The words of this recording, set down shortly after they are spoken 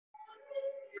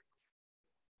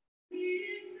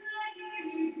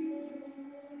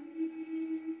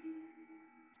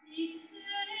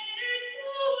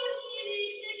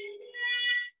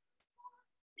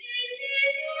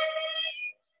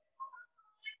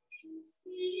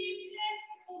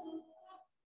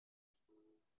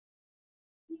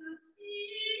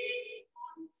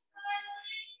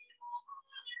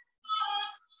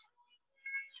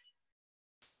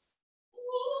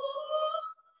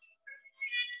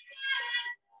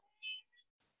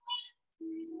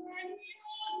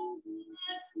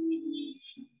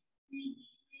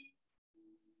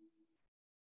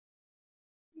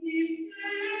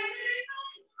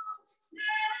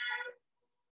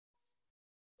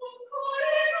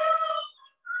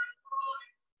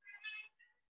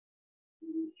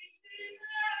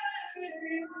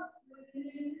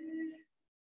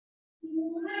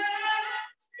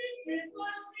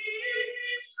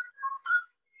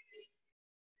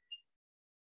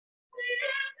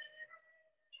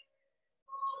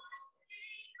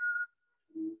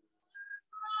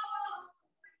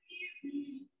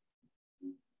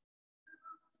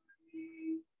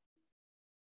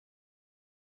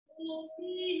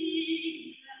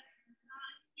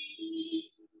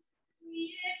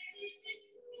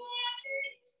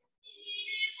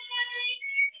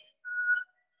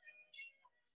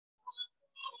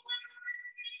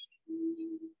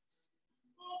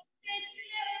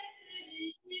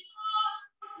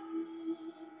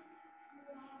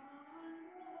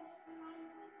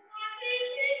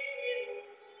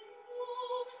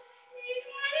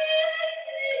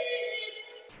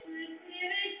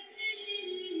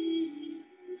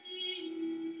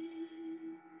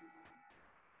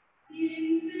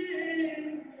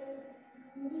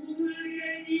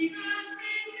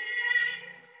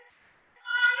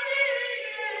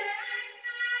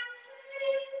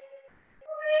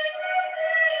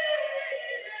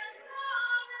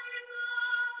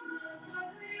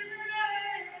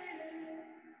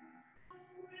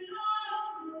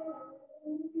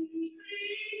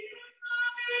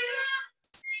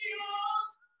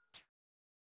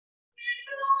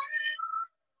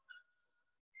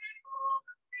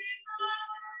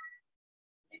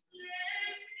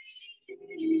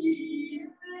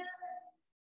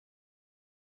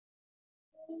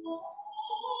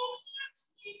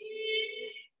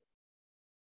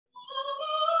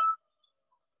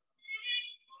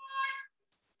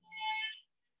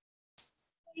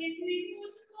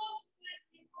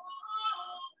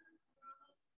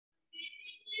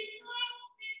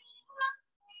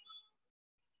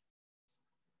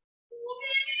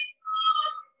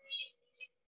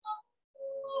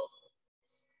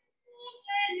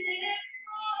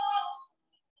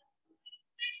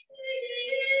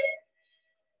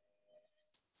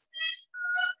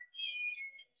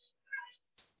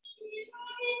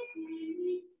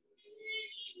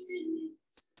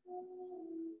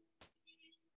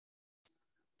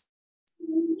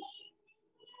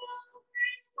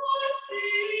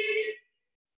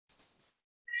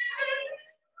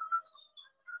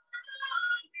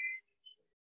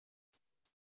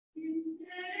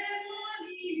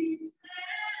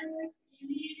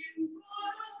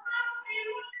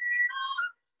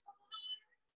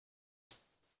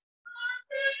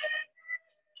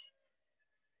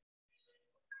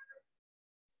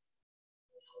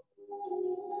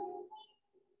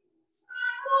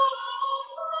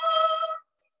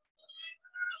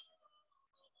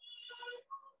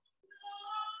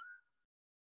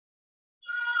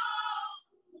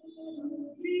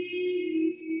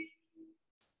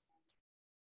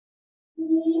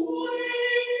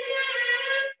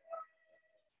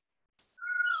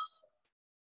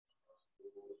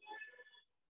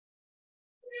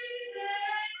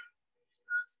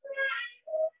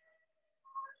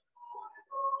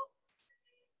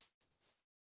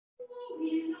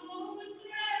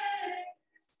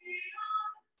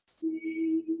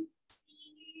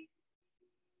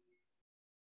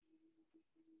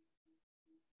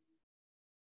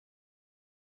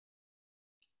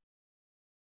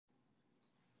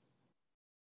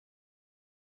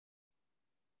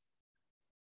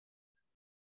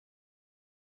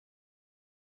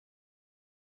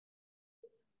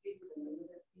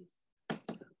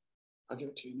I'll give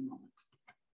it to you in a moment.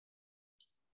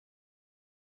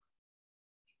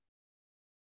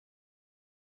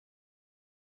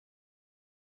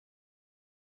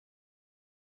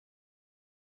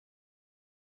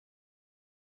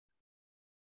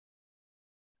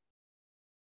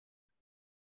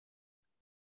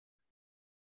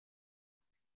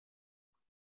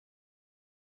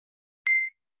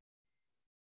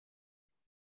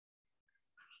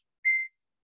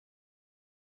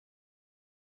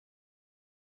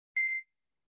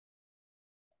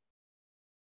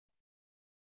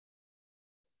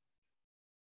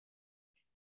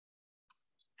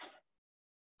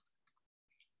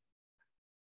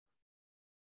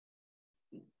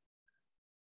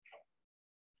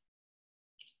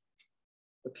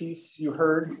 piece you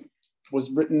heard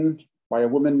was written by a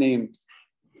woman named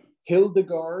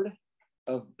Hildegard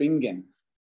of Bingen.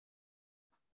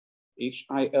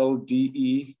 Hildegard,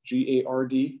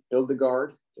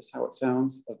 Hildegard, just how it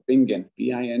sounds, of Bingen,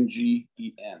 Bingen.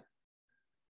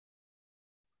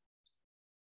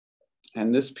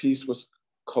 And this piece was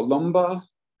Columba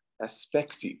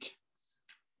Aspexit.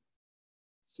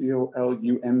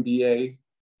 Columba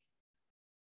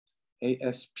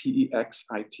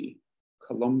Aspexit.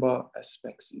 Columba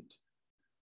Aspexit.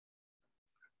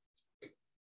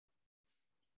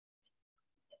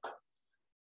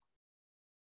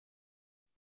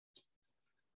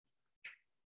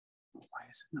 Why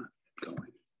is it not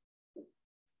going?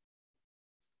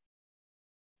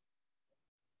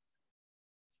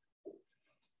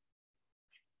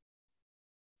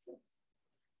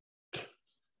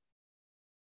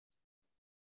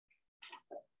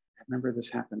 I remember this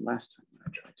happened last time when I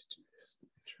tried to do this. Let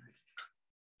me try.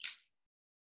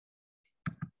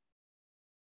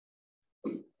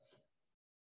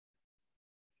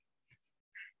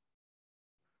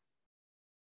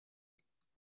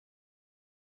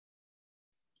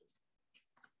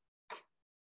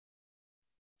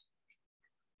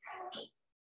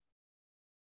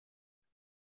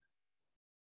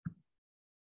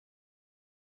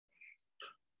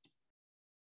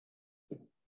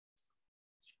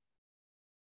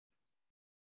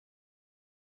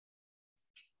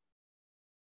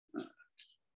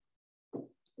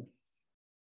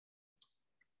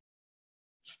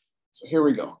 So here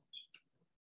we go.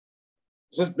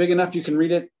 Is this big enough you can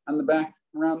read it on the back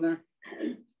around there?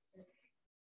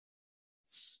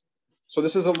 So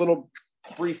this is a little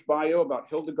brief bio about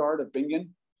Hildegard of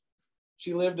Bingen.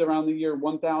 She lived around the year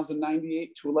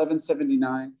 1098 to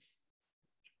 1179.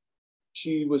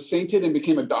 She was sainted and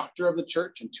became a doctor of the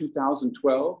church in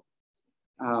 2012.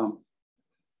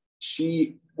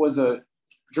 She was a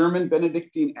German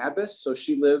Benedictine abbess, so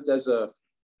she lived as a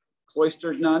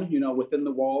cloistered nun, within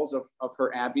the walls of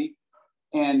her abbey.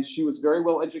 And she was very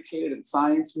well educated in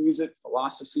science, music,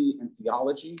 philosophy, and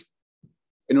theology.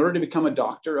 In order to become a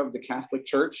doctor of the Catholic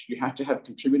Church, you have to have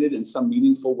contributed in some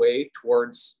meaningful way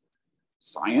towards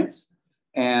science.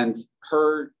 And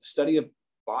her study of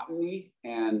botany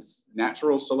and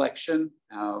natural selection,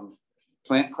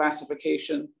 plant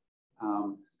classification,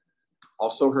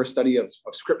 also her study of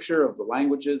scripture, of the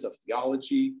languages, of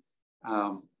theology,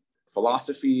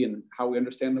 philosophy, and how we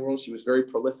understand the world. She was very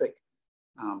prolific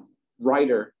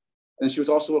writer, and she was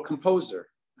also a composer.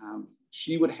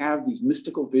 She would have these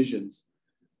mystical visions,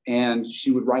 and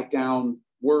she would write down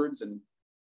words and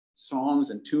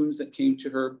songs and tunes that came to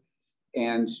her.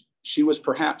 And she was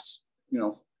perhaps,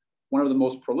 one of the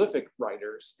most prolific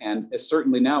writers, and is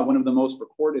certainly now one of the most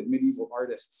recorded medieval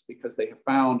artists, because they have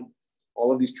found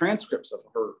all of these transcripts of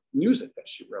her music that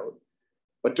she wrote.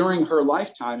 But during her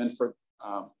lifetime, and for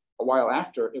a while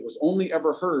after, it was only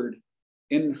ever heard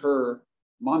in her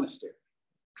monastery.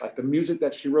 Like, the music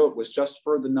that she wrote was just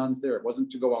for the nuns there. It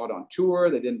wasn't to go out on tour.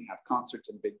 They didn't have concerts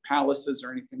in big palaces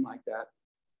or anything like that.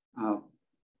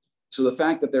 So the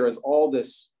fact that there is all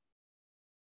this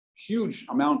huge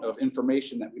amount of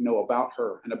information that we know about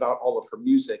her and about all of her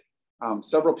music,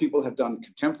 several people have done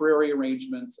contemporary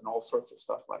arrangements and all sorts of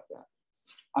stuff like that.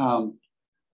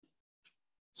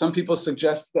 Some people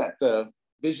suggest that the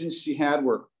visions she had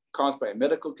were caused by a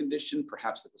medical condition.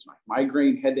 Perhaps it was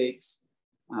migraine headaches.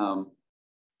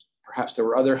 Perhaps there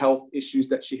were other health issues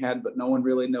that she had, but no one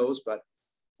really knows. But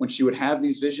when she would have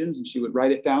these visions and she would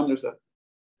write it down, there's a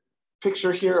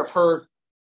picture here of her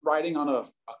writing on a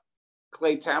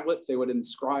clay tablet. They would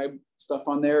inscribe stuff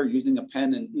on there using a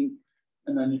pen and ink.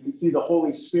 And then you can see the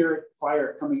Holy Spirit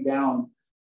fire coming down,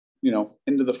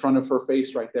 into the front of her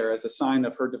face right there as a sign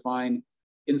of her divine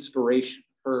inspiration,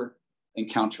 her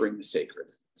encountering the sacred.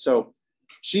 So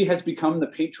she has become the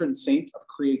patron saint of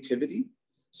creativity.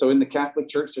 So in the Catholic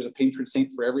Church, there's a patron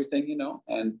saint for everything,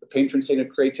 and the patron saint of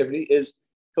creativity is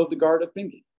Hildegard of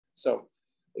Bingen. So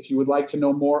if you would like to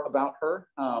know more about her,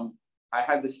 I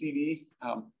have the CD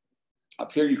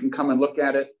up here. You can come and look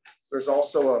at it. There's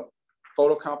also a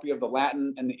photocopy of the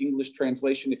Latin and the English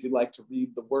translation if you'd like to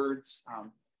read the words.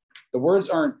 The words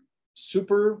aren't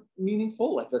super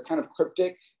meaningful, like they're kind of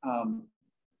cryptic.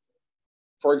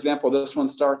 For example, this one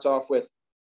starts off with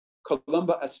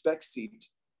Columba Aspexit,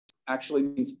 actually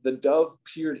means the dove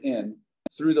peered in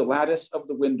through the lattice of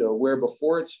the window, where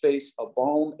before its face a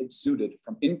balm exuded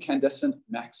from incandescent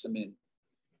maximin.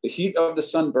 The heat of the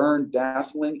sun burned,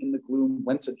 dazzling in the gloom,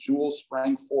 whence a jewel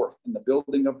sprang forth in the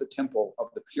building of the temple of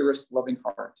the purest loving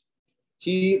heart.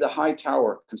 He, the high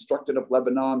tower, constructed of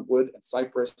Lebanon, wood, and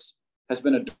cypress, has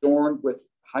been adorned with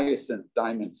hyacinth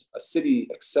diamonds, a city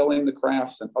excelling the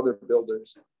crafts and other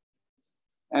builders.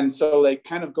 And so they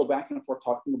kind of go back and forth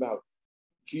talking about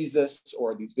Jesus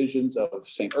or these visions of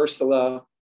St. Ursula.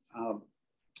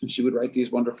 And she would write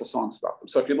these wonderful songs about them.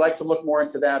 So if you'd like to look more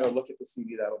into that or look at the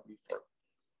CD, that'll be for.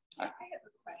 I have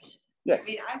a question. Yes. I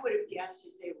mean, I would have guessed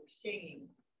as they were singing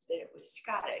that it was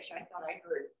Scottish. I thought I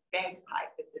heard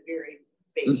bagpipe at the very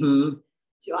base. Mm-hmm.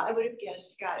 So I would have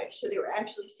guessed Scottish. So they were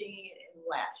actually singing it in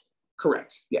Latin.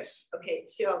 Correct. Yes. Okay.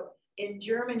 So in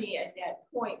Germany at that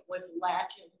point, was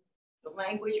Latin the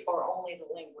language or only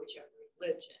the language of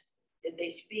religion? Did they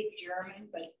speak German,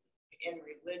 but in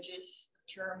religious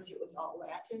terms, it was all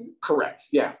Latin? Correct.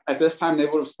 Yeah. At this time, they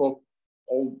would have spoke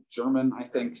Old German, I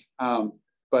think.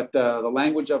 But the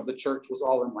language of the church was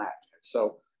all in Latin.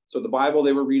 So the Bible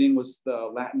they were reading was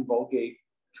the Latin Vulgate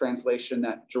translation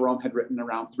that Jerome had written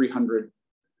around 300,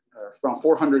 around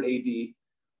 400 AD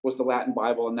was the Latin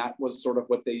Bible. And that was sort of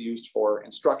what they used for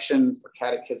instruction, for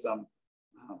catechism,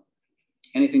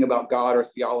 anything about God or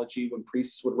theology. When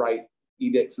priests would write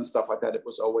edicts and stuff like that, it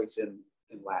was always in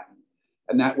Latin.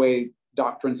 And that way,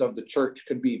 doctrines of the church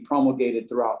could be promulgated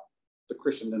throughout the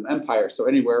Christendom empire. So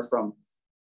anywhere from,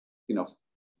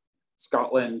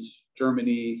 Scotland,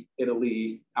 Germany,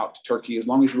 Italy, out to Turkey, as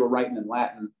long as you were writing in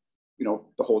Latin,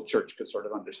 the whole church could sort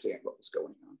of understand what was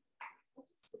going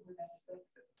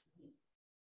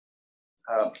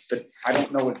on. But I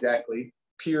don't know exactly.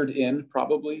 Peered in,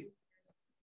 probably.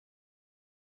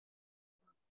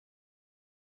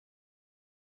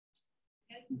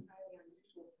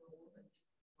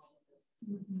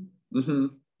 Mm-hmm.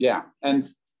 Yeah, and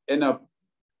in a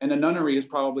nunnery is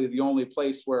probably the only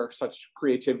place where such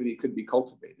creativity could be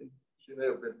cultivated. She may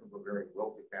have been from a very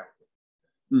wealthy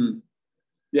family.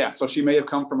 Yeah, so she may have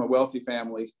come from a wealthy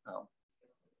family,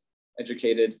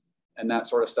 educated, and that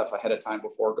sort of stuff ahead of time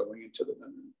before going into the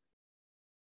nunnery.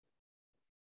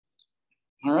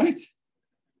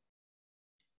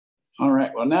 All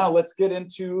right, well, now let's get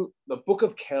into the Book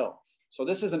of Kells. So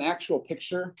this is an actual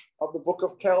picture of the Book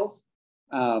of Kells.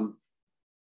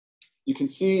 You can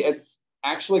see it's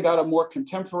actually got a more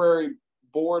contemporary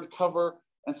board cover,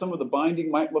 and some of the binding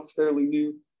might look fairly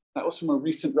new. That was from a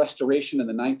recent restoration in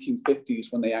the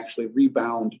 1950s when they actually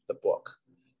rebound the book.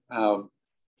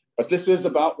 But this is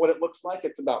about what it looks like.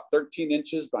 It's about 13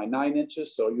 inches by 9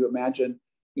 inches. So you imagine,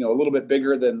 a little bit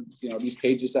bigger than, these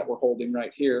pages that we're holding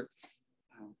right here.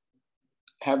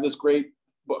 Have this great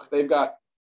book. They've got,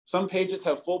 some pages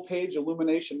have full page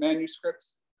illumination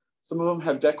manuscripts. Some of them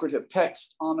have decorative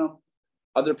text on them.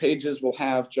 Other pages will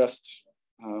have just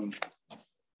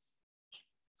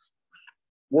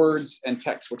words and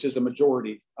text, which is a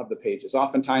majority of the pages.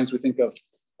 Oftentimes we think of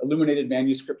illuminated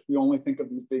manuscripts, we only think of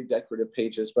these big decorative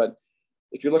pages, but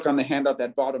if you look on the handout,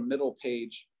 that bottom middle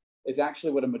page is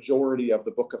actually what a majority of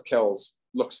the Book of Kells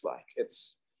looks like.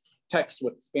 It's text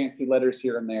with fancy letters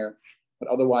here and there, but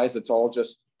otherwise it's all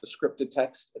just the scripted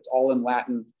text. It's all in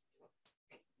Latin.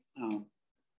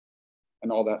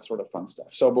 And all that sort of fun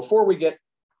stuff. So before we get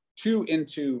too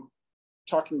into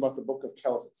talking about the Book of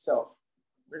Kells itself,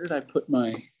 where did I put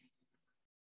my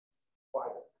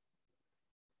Bible?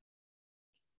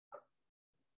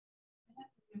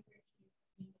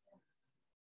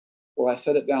 Well, I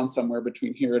set it down somewhere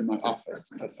between here and my office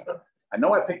because I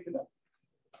know I picked it up.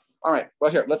 All right,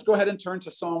 well here, let's go ahead and turn to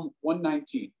Psalm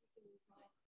 119.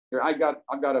 Here, I've got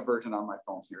a version on my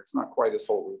phone here. It's not quite as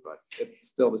holy, but it's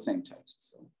still the same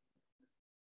text. So.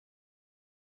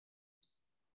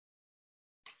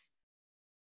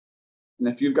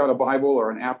 And if you've got a Bible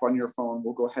or an app on your phone,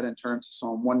 we'll go ahead and turn to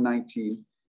Psalm 119.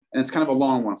 And it's kind of a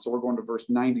long one, so we're going to verse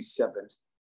 97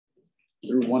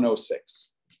 through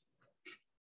 106.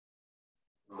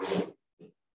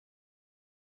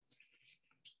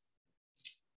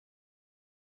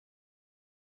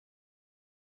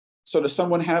 So does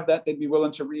someone have that they'd be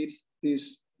willing to read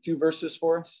these few verses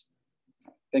for us?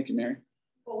 Thank you, Mary.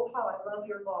 Oh, how I love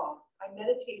your law. I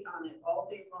meditate on it all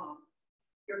day long.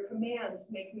 Your commands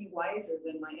make me wiser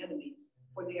than my enemies,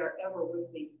 for they are ever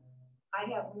with me. I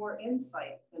have more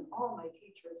insight than all my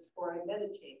teachers, for I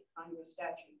meditate on your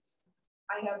statutes.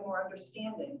 I have more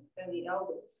understanding than the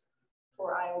elders,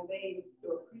 for I obey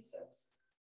your precepts.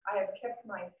 I have kept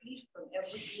my feet from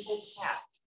every evil path,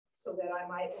 so that I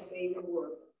might obey your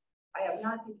word. I have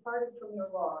not departed from your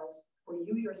laws, for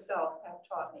you yourself have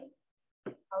taught me.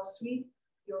 How sweet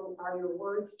are your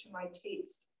words to my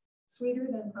taste, sweeter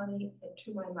than honey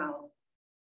to my mouth.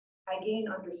 I gain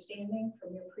understanding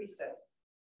from your precepts.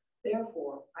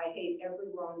 Therefore, I hate every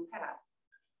wrong path.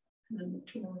 And then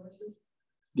 2 more verses.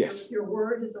 Yes. Your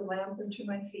word is a lamp unto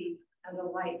my feet and a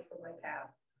light for my path.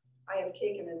 I have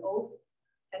taken an oath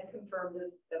and confirmed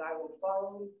it that I will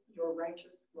follow your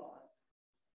righteous laws.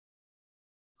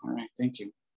 All right, thank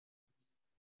you.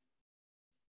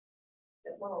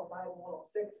 At 105 and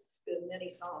 106, been many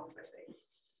songs, I think.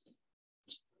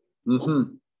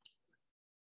 Mm-hmm.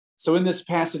 So in this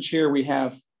passage here, we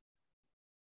have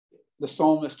the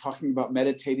psalmist talking about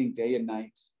meditating day and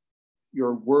night.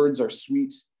 Your words are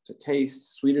sweet to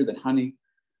taste, sweeter than honey.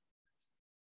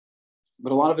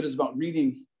 But a lot of it is about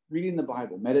reading the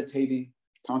Bible, meditating,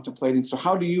 contemplating. So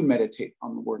how do you meditate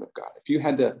on the Word of God? If you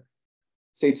had to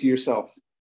say to yourself,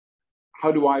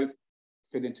 how do I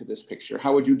fit into this picture?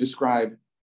 How would you describe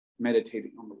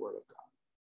meditating on the Word of God?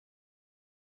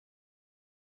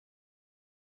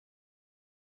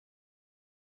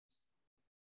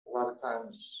 A lot of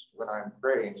times when I'm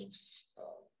praying,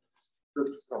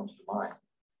 scripture comes to mind.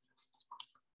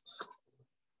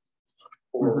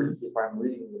 Or if I'm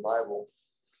reading the Bible,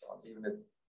 even if,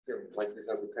 like you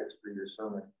have the text for your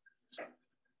sermon,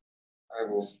 I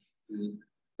will be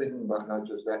thinking about not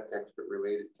just that text, but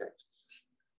related texts.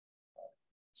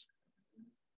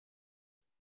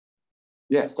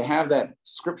 Yes, to have that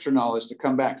scripture knowledge to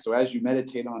come back. So as you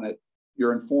meditate on it,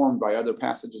 you're informed by other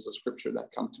passages of scripture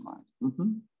that come to mind.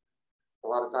 Mm-hmm. A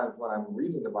lot of times when I'm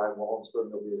reading the Bible, all of a sudden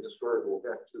there'll be a historical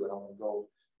event too, and I want to go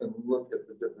and look at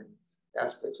the different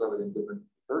aspects of it in different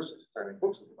verses,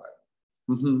 books of the Bible.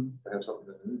 Mm-hmm. I have something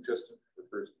in the New Testament that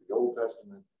refers to the Old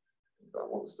Testament. And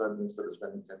all of a sudden, instead of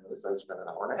spending 10 minutes, I spend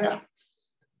an hour and a half.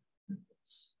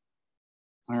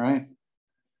 All right.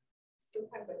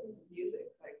 Sometimes I think of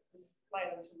music, like this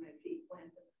light unto my feet,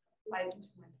 light unto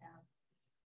my path.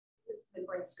 It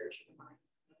brings scripture to mind.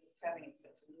 Just having it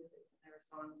set to music. There are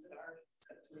songs that are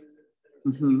set to music.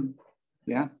 Mm-hmm.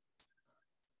 Yeah.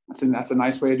 That's a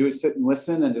nice way to do it. Sit and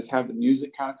listen and just have the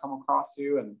music kind of come across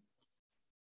you and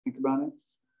think about it.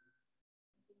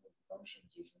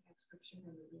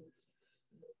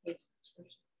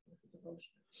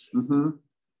 Mm-hmm.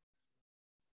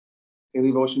 Daily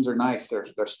devotions are nice. They're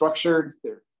structured.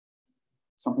 They're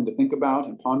something to think about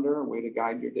and ponder, a way to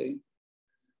guide your day.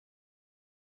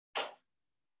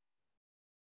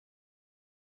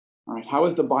 All right. How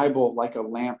is the Bible like a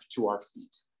lamp to our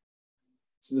feet?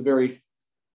 This is a very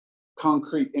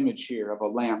concrete image here of a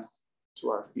lamp to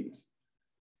our feet.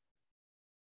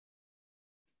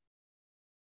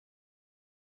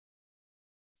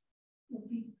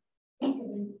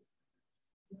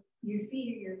 Your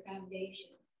feet are your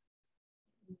foundation.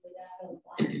 Without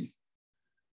a light,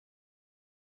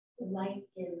 the light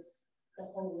is the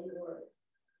holy word.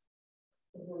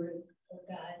 The word of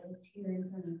God is here in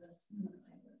front of us in the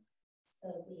Bible. So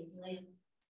the lamp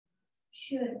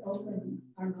should open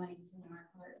our minds and our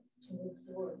hearts to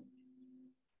absorb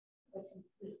what's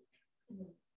included.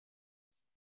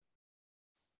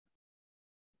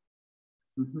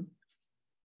 Mm-hmm.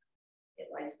 It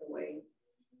lights the way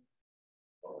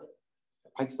forward.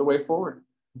 It lights the way forward.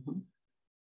 Mm-hmm.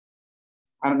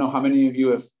 I don't know how many of you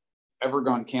have ever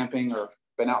gone camping or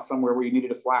been out somewhere where you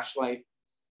needed a flashlight.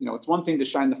 You know, it's one thing to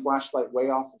shine the flashlight way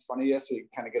off in front of you so you can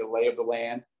kind of get a lay of the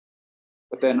land.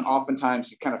 But then oftentimes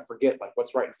you kind of forget like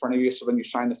what's right in front of you. So then you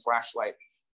shine the flashlight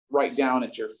right down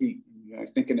at your feet. You know,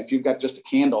 thinking if you've got just a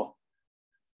candle,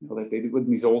 you know, like they did in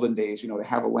these olden days, you know, to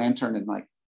have a lantern and like,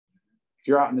 if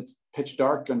you're out and it's pitch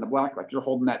dark and the black, like you're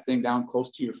holding that thing down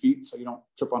close to your feet so you don't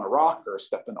trip on a rock or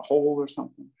step in a hole or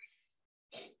something.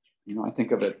 You know, I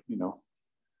think of it, you know,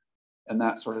 in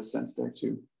that sort of sense there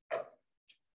too.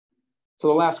 So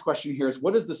the last question here is,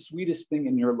 what is the sweetest thing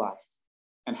in your life?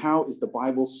 And how is the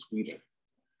Bible sweeter?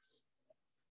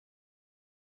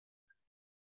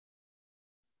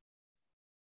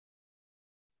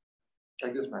 I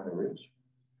guess my marriage.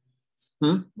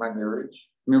 My marriage.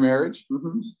 Your marriage?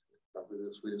 Mm-hmm. Probably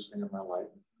the sweetest thing in my life.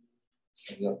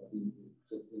 And yet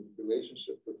the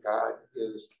relationship with God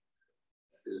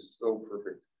is so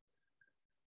perfect.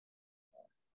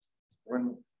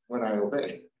 When I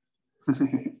obey.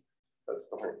 That's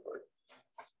the whole part.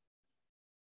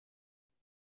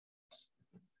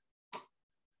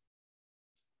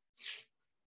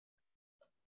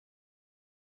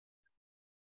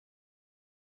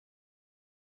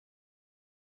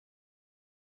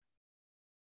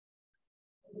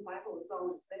 The Bible is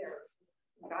always there.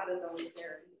 God is always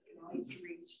there. You can always be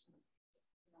reached.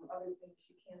 You know, other things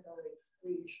you can't always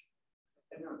reach.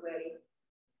 They're not ready.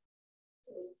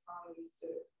 There was a song we used to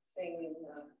sing in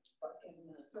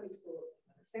Sunday school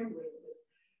assembly. It was,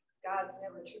 God's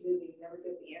never too busy, never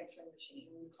get the answering machine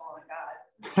when you call on God.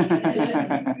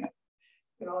 You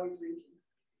can always reach him.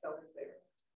 He's always there.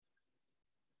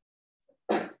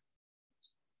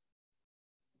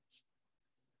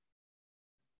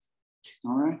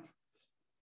 All right.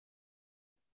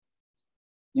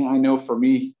 Yeah, I know for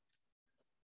me,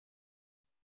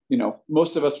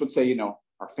 most of us would say,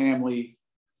 our family,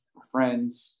 our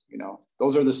friends,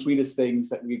 those are the sweetest things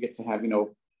that we get to have,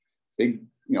 big,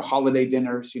 holiday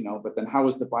dinners, but then how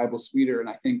is the Bible sweeter? And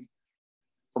I think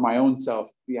for my own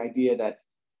self, the idea that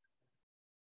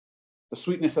the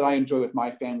sweetness that I enjoy with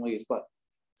my family is but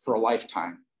for a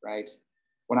lifetime, right?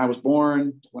 When I was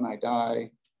born, when I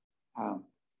die, and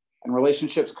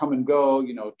relationships come and go,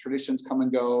 traditions come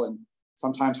and go, and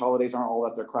sometimes holidays aren't all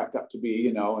that they're cracked up to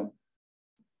be,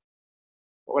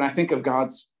 but when I think of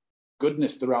God's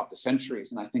goodness throughout the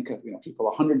centuries, and I think of, people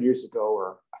 100 years ago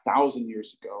or 1,000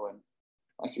 years ago, and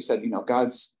like you said,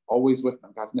 God's always with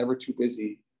them. God's never too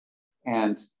busy,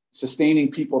 and sustaining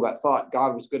people that thought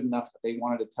God was good enough that they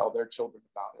wanted to tell their children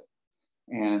about it.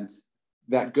 And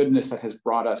that goodness that has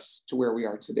brought us to where we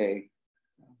are today.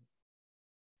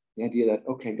 The idea that,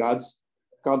 okay, God's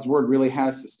word really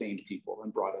has sustained people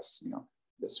and brought us,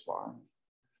 this far.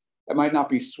 It might not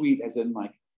be sweet as in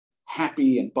like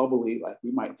happy and bubbly, like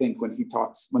we might think when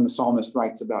the psalmist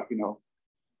writes about,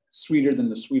 sweeter than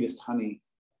the sweetest honey.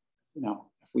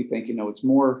 If we think, it's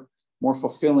more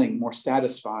fulfilling, more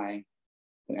satisfying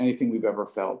than anything we've ever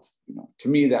felt. To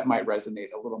me, that might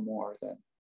resonate a little more than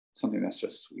something that's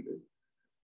just sweeter.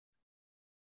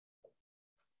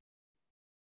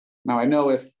 Now, I know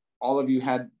if all of you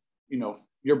had,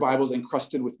 your Bibles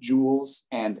encrusted with jewels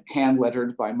and hand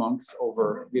lettered by monks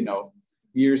over,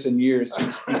 years and years,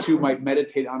 you too might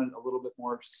meditate on it a little bit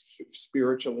more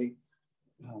spiritually.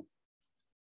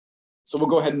 So we'll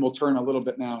go ahead and we'll turn a little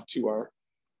bit now to our.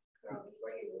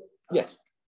 Yes.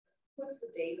 What's the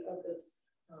date of this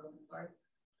part?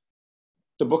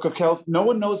 The Book of Kells. No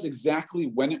one knows exactly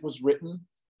when it was written.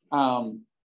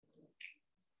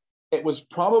 It was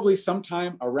probably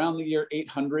sometime around the year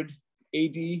 800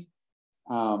 AD.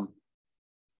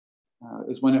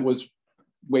 Is when it was.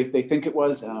 They think it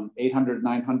was 800,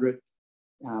 900.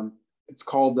 It's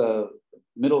called the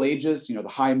Middle Ages. The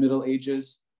High Middle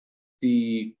Ages.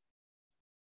 There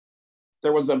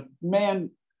was a man.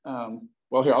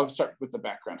 Well, here I'll start with the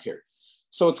background here.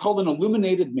 So it's called an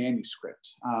illuminated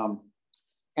manuscript,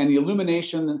 and the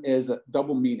illumination is a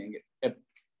double meaning.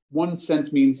 One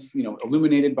sense means,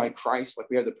 illuminated by Christ, like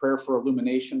we have the prayer for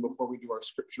illumination before we do our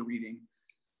scripture reading.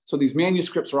 So these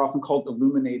manuscripts are often called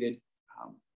illuminated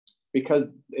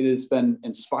because it has been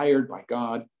inspired by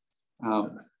God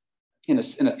in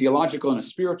a theological and a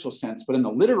spiritual sense, but in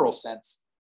a literal sense,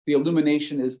 the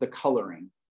illumination is the coloring,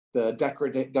 the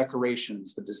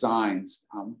decorations, the designs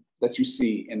that you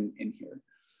see in here.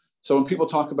 So when people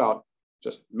talk about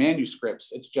just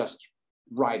manuscripts, it's just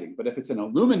writing. But if it's an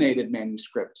illuminated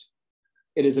manuscript,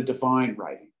 it is a divine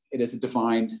writing. It is a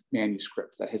divine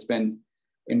manuscript that has been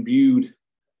imbued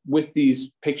with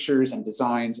these pictures and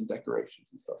designs and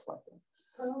decorations and stuff like that.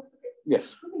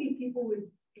 Yes. How many people would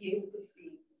be able to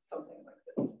see something like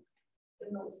this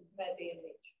in that day and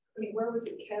age? I mean, where was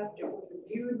it kept? Was it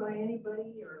viewed by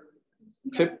anybody, or?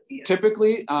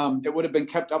 Typically, it would have been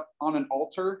kept up on an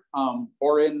altar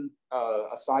or in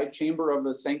a side chamber of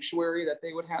a sanctuary that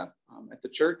they would have at the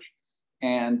church.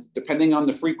 And depending on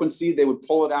the frequency, they would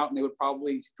pull it out and they would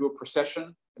probably do a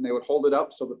procession and they would hold it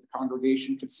up so that the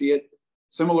congregation could see it.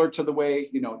 Similar to the way,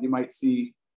 you might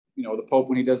see, the Pope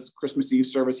when he does Christmas Eve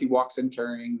service, he walks in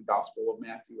carrying the Gospel of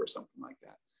Matthew or something like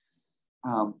that.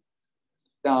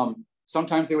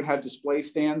 Sometimes they would have display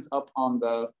stands up on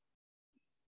the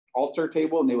altar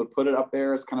table and they would put it up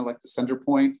there as kind of like the center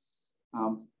point.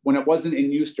 When it wasn't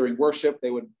in use during worship,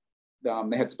 they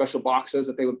had special boxes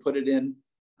that they would put it in,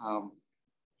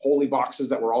 holy boxes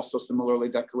that were also similarly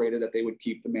decorated that they would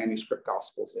keep the manuscript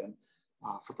gospels in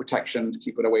for protection, to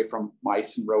keep it away from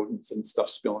mice and rodents and stuff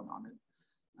spilling on it.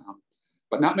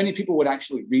 But not many people would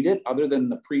actually read it other than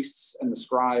the priests and the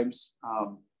scribes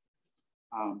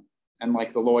and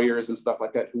like the lawyers and stuff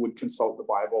like that who would consult the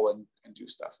Bible and do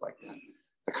stuff like that.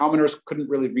 The commoners couldn't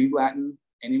really read Latin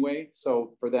anyway.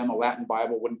 So for them, a Latin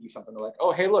Bible wouldn't be something like,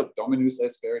 oh, hey, look, Dominus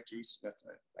es Spiritus.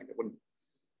 Like it wouldn't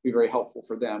be very helpful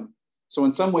for them. So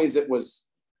in some ways it was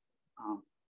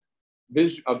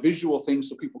a visual thing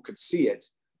so people could see it,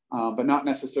 but not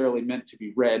necessarily meant to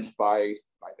be read by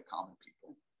the common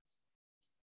people.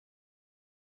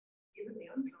 Even the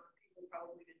uncommon people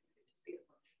probably didn't get to see it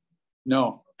much.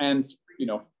 No, and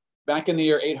back in the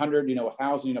year 800,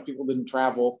 1000, people didn't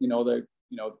travel.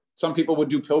 Some people would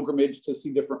do pilgrimage to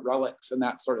see different relics and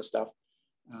that sort of stuff.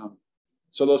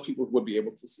 So those people would be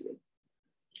able to see it.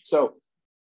 So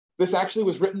this actually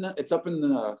was written. It's up in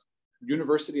the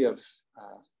University of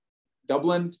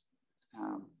Dublin.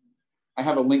 I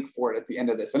have a link for it at the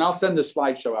end of this, and I'll send this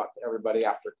slideshow out to everybody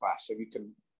after class so you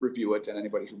can review it, and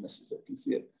anybody who misses it can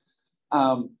see it.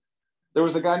 There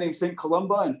was a guy named St.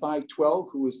 Columba in 512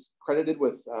 who was credited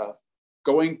with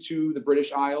going to the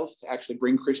British Isles to actually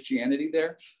bring Christianity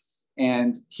there.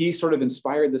 And he sort of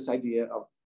inspired this idea of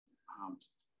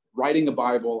writing a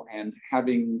Bible and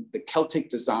having the Celtic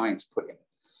designs put in it.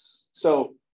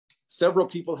 So several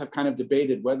people have kind of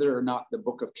debated whether or not the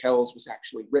Book of Kells was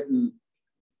actually written,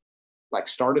 like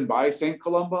started by St.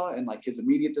 Columba and like his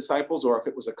immediate disciples, or if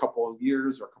it was a couple of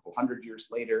years or a couple hundred years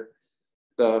later.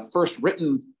 The first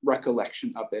written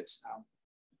recollection of it,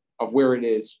 of where it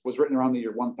is, was written around the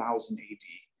year 1000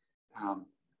 AD.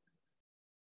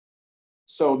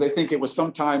 So they think it was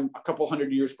sometime a couple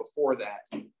hundred years before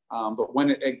that, but when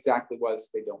it exactly was,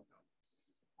 they don't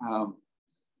know.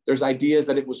 There's ideas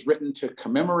that it was written to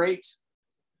commemorate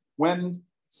when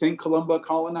St. Columba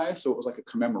colonized, so it was like a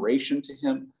commemoration to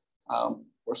him.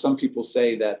 Or some people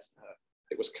say that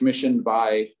it was commissioned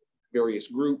by various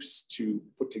groups to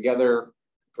put together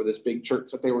for this big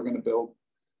church that they were going to build.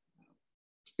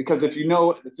 Because if you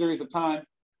know the series of time,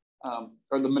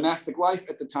 or the monastic life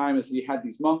at the time, is that you had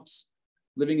these monks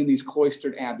living in these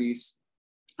cloistered abbeys.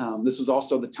 This was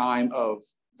also the time of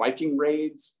Viking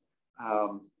raids.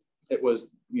 It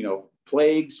was,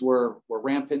 plagues were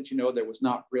rampant. There was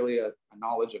not really a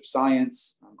knowledge of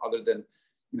science other than,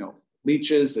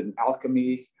 leeches and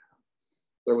alchemy.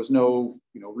 There was no,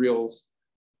 real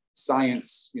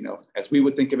science, as we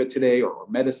would think of it today, or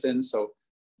medicine. So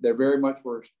there very much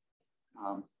were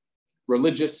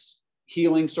religious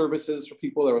healing services for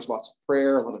people. There was lots of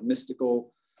prayer, a lot of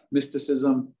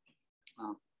mysticism.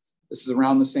 This is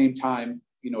around the same time,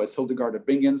 as Hildegard of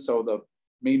Bingen. So the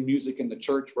main music in the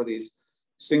church were these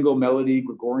single melody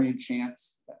Gregorian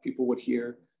chants that people would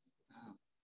hear.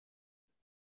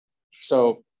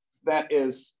 So that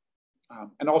is,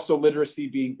 and also literacy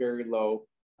being very low.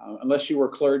 Unless you were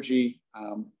clergy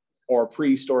or a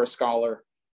priest or a scholar,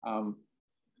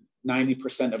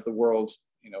 90% of the world,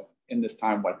 in this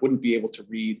time, wouldn't be able to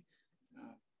read,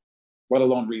 let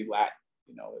alone read Latin.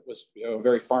 It was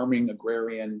very farming,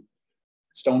 agrarian,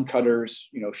 stonecutters,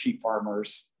 sheep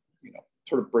farmers,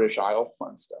 sort of British Isle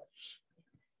fun stuff.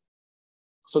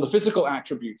 So the physical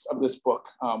attributes of this book,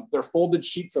 they're folded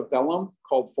sheets of vellum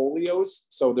called folios.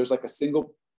 So there's like a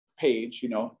single page,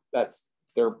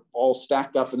 they're all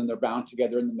stacked up and then they're bound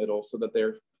together in the middle so that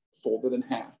they're folded in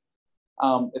half.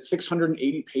 It's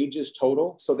 680 pages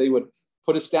total. So they would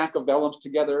put a stack of vellums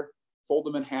together, fold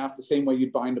them in half the same way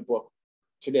you'd bind a book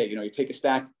today. You take a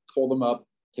stack, fold them up,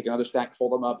 take another stack,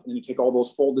 fold them up, and then you take all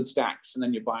those folded stacks and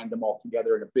then you bind them all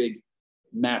together in a big,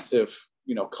 massive,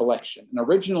 collection. And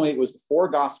originally it was the 4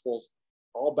 Gospels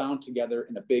all bound together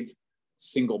in a big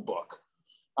single book.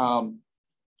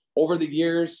 Over the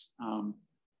years,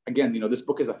 again, this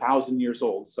book is 1,000 years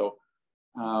old. So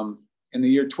in the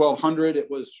year 1200, it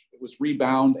was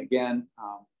rebound again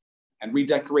and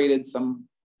redecorated. Some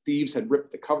thieves had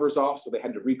ripped the covers off, so they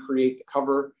had to recreate the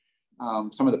cover.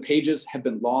 Some of the pages had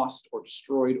been lost or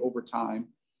destroyed over time.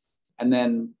 And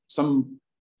then some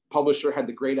publisher had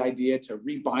the great idea to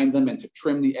rebind them and to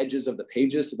trim the edges of the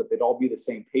pages so that they'd all be the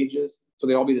same pages, so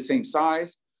they'd all be the same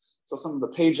size. So some of the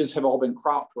pages have all been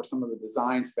cropped, where some of the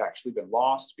designs have actually been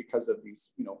lost because of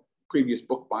these, previous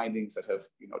book bindings that have,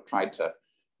 tried to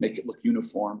make it look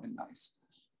uniform and nice.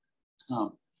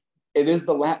 It is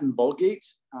the Latin Vulgate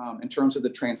in terms of the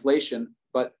translation,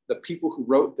 but the people who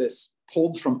wrote this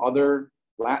pulled from other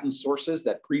Latin sources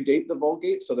that predate the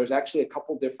Vulgate. So there's actually a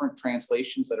couple different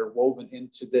translations that are woven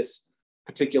into this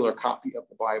particular copy of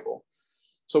the Bible.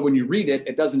 So when you read it,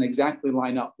 it doesn't exactly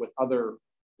line up with other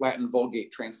Latin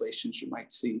Vulgate translations you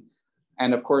might see.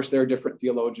 And of course, there are different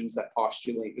theologians that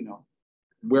postulate,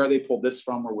 where they pulled this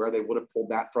from, or where they would have pulled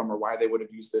that from, or why they would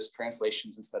have used this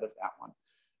translations instead of that one.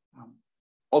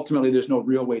 Ultimately, there's no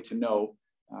real way to know,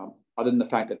 other than the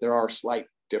fact that there are slight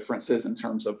differences in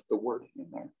terms of the wording in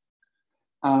there.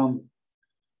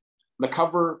 The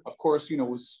cover, of course,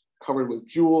 was covered with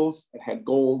jewels. It had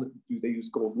gold. They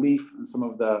used gold leaf on some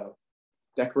of the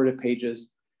decorative pages.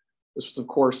 This was, of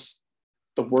course,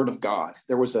 the Word of God.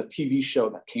 There was a TV show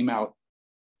that came out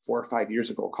 4 or 5 years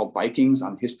ago called Vikings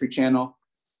on History Channel.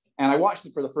 And I watched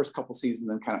it for the first couple seasons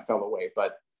and then kind of fell away.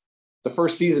 But the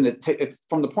first season, it's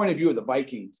from the point of view of the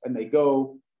Vikings, and they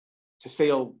go to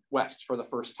sail west for the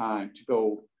first time to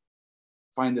go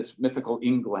find this mythical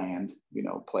England,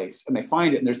 place. And they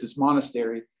find it, and there's this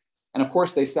monastery. And of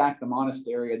course, they sack the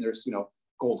monastery, and there's,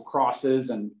 gold crosses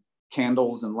and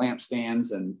candles and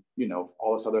lampstands and,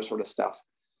 all this other sort of stuff.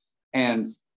 And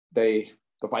the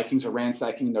Vikings are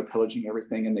ransacking, and they're pillaging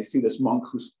everything. And they see this monk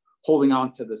who's holding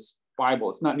on to this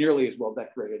Bible. It's not nearly as well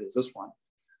decorated as this one.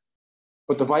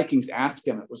 But the Vikings asked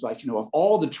him, it was like, of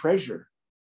all the treasure,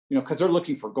 because they're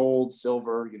looking for gold,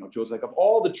 silver, Joe's like, of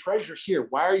all the treasure here,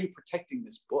 why are you protecting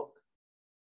this book?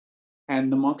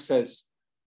 And the monk says,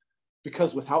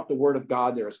 because without the word of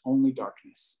God, there is only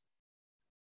darkness.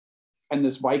 And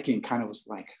this Viking kind of was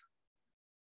like,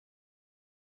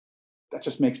 that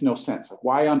just makes no sense. Like,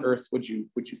 why on earth would you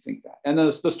think that? And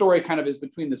the story kind of is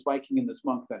between this Viking and this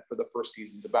monk that for the first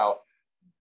season's about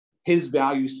his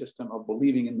value system of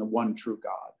believing in the one true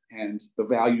God and the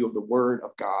value of the word of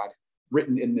God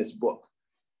written in this book,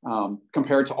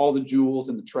 compared to all the jewels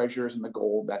and the treasures and the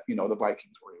gold that, the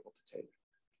Vikings were able to take.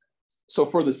 So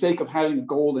for the sake of having a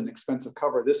gold and expensive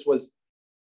cover, this was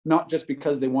not just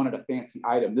because they wanted a fancy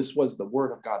item. This was the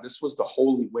word of God. This was the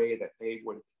holy way that they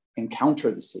would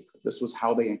encounter the sacred. This was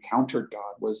how they encountered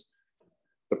God, was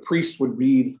the priest would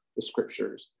read the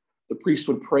scriptures. The priest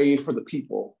would pray for the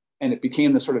people. And it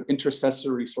became this sort of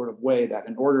intercessory sort of way that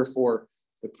in order for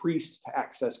the priest to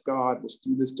access God was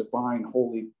through this divine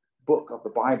holy book of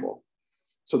the Bible.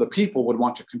 So the people would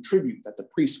want to contribute that the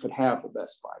priest could have the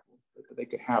best Bible, that they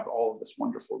could have all of this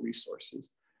wonderful resources.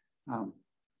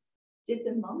 Did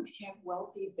the monks have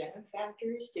wealthy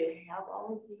benefactors? Did they have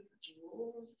all of these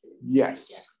jewels?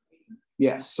 Yes.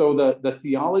 Yes. So the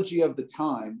theology of the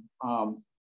time,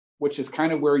 which is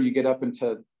kind of where you get up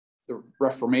into the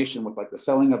Reformation with like the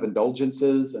selling of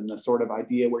indulgences and the sort of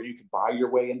idea where you could buy your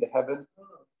way into heaven.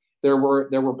 There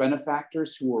were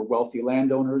benefactors who were wealthy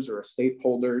landowners or estate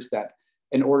holders that,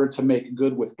 in order to make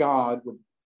good with God, would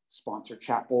sponsor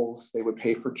chapels, they would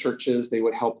pay for churches, they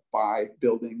would help buy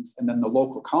buildings. And then the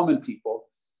local common people,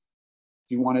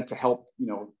 if you wanted to help,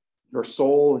 your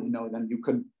soul, then you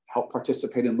could help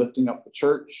participate in lifting up the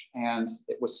church. And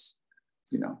it was,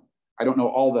 I don't know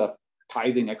all the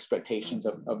tithing expectations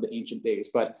of the ancient days,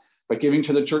 but giving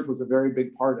to the church was a very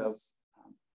big part of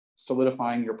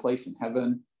solidifying your place in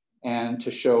heaven and to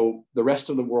show the rest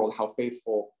of the world how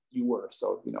faithful you were.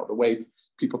 So, the way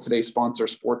people today sponsor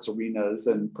sports arenas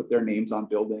and put their names on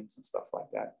buildings and stuff like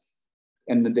that.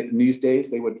 And in these days,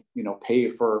 they would, pay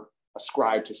for a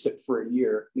scribe to sit for a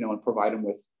year, and provide them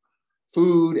with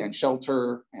food and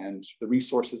shelter and the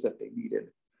resources that they needed.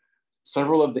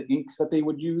 Several of the inks that they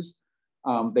would use,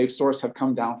 they've sourced have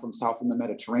come down from south in the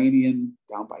Mediterranean,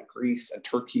 down by Greece and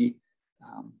Turkey.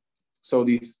 So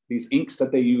these inks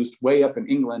that they used way up in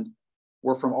England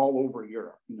were from all over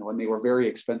Europe, and they were very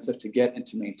expensive to get and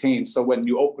to maintain. So when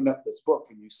you opened up this book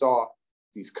and you saw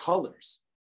these colors,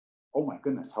 oh my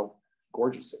goodness, how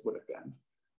gorgeous it would have been.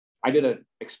 I did an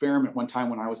experiment one time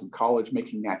when I was in college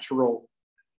making natural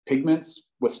pigments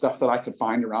with stuff that I could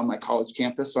find around my college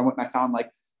campus. So I went and I found like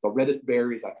the reddest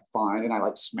berries I could find, and I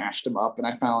like smashed them up, and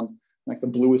I found like the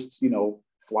bluest,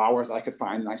 flowers I could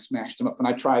find, and I smashed them up, and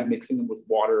I tried mixing them with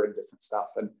water and different stuff.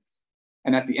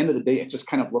 And at the end of the day, it just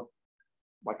kind of looked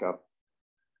like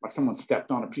someone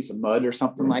stepped on a piece of mud or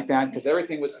something like that, because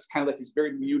everything was just kind of like these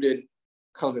very muted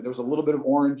colors. There was a little bit of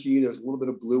orangey, there was a little bit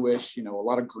of bluish, a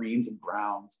lot of greens and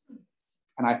browns.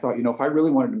 And I thought, if I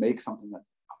really wanted to make something like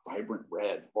a vibrant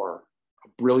red or a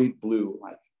brilliant blue,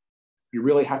 like you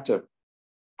really have to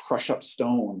crush up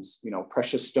stones,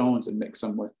 precious stones, and mix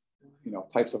them with,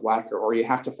 types of lacquer, or you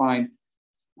have to find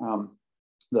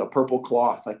the purple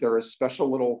cloth. Like there are special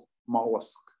little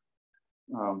mollusk,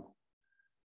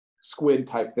 squid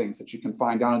type things that you can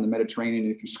find down in the Mediterranean.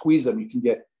 And if you squeeze them, you can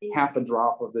get half a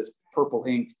drop of this purple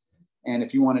ink. And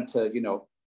if you wanted to,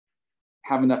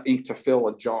 have enough ink to fill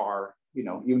a jar,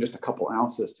 even just a couple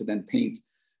ounces to then paint,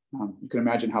 you can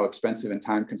imagine how expensive and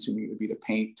time consuming it would be to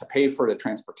paint, to pay for the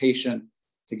transportation,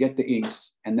 to get the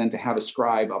inks, and then to have a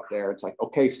scribe up there. It's like,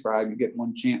 okay, scribe, you get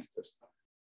one chance to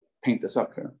paint this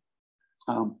up here.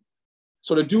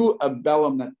 So to do a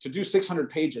vellum, to do 600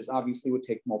 pages obviously would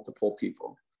take multiple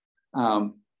people.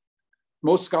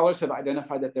 Most scholars have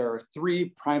identified that there are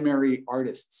 3 primary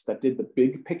artists that did the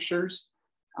big pictures,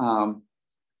 and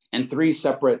 3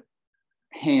 separate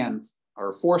hands,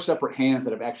 or 4 separate hands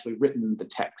that have actually written the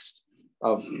text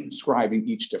of scribing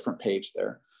each different page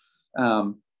there.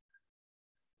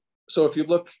 So if you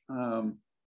look, here,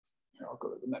 I'll go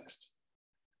to the next.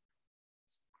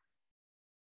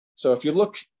 So if you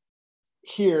look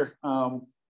here,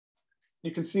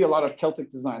 you can see a lot of Celtic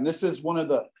design. This is one of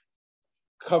the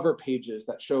cover pages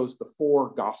that shows the 4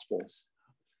 Gospels.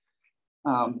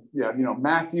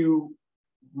 Matthew,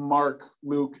 Mark,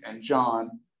 Luke, and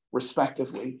John,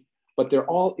 respectively, but they're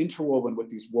all interwoven with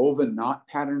these woven knot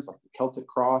patterns like the Celtic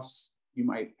cross you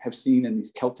might have seen in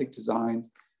these Celtic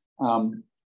designs,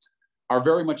 are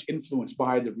very much influenced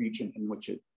by the region in which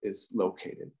it is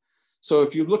located. So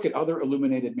if you look at other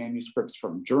illuminated manuscripts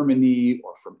from Germany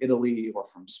or from Italy or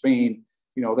from Spain,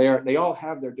 they all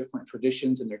have their different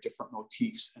traditions and their different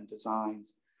motifs and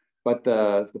designs. But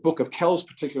the Book of Kells,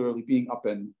 particularly being up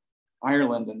in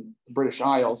Ireland and the British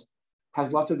Isles,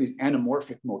 has lots of these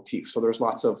anamorphic motifs. So there's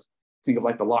lots of, think of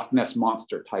like the Loch Ness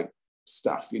Monster type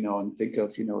stuff, and think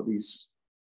of, these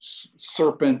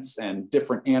serpents and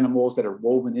different animals that are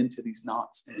woven into these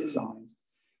knots and designs.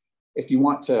 If you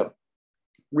want to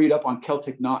read up on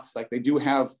Celtic knots, like they do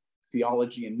have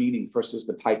theology and meaning versus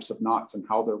the types of knots and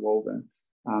how they're woven.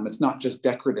 It's not just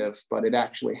decorative, but it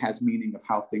actually has meaning of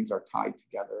how things are tied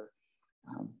together.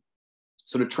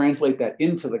 So to translate that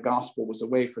into the gospel was a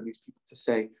way for these people to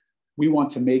say, we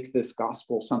want to make this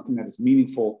gospel something that is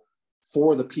meaningful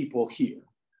for the people here.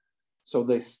 So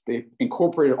they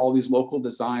incorporated all these local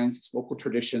designs, local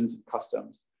traditions and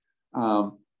customs.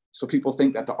 So people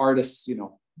think that the artists,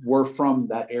 were from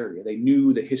that area. They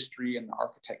knew the history and the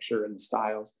architecture and the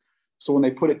styles. So when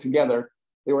they put it together,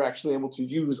 they were actually able to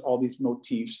use all these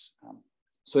motifs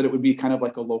so that it would be kind of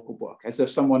like a local book, as if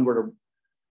someone were to,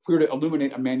 if we were to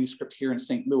illuminate a manuscript here in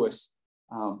St. Louis,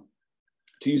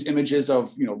 to use images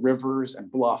of, rivers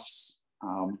and bluffs,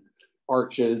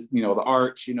 arches, the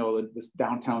arch, this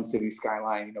downtown city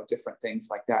skyline, different things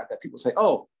like that, that people say,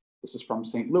 oh, this is from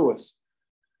St. Louis,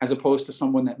 as opposed to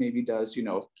someone that maybe does,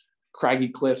 craggy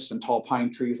cliffs and tall pine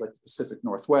trees like the Pacific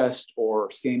Northwest, or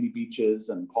sandy beaches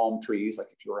and palm trees, like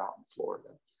if you were out in Florida.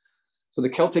 So the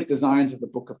Celtic designs of the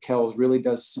Book of Kells really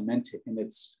does cement it in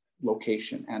its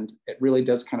location. And it really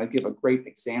does kind of give a great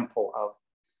example of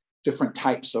different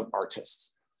types of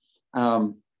artists.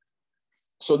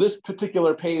 So this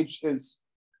particular page is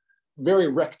very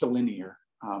rectilinear,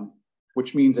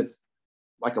 which means it's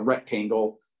like a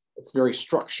rectangle. It's very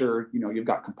structured. You've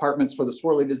got compartments for the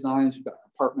swirly designs. You've got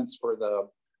compartments for the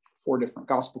 4 different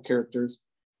gospel characters.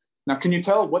 Now, can you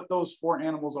tell what those 4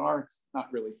 animals are? It's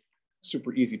not really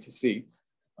super easy to see.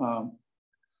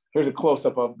 Here's a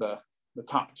close-up of the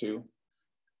top 2.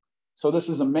 So this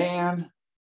is a man.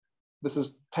 This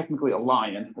is technically a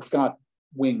lion. It's got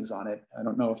wings on it. I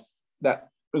don't know if that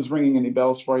is ringing any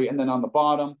bells for you. And then on the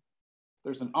bottom,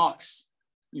 there's an ox.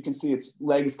 You can see its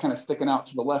legs kind of sticking out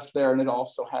to the left there, and it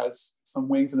also has some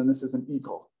wings. And then this is an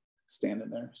eagle standing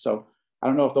there. So I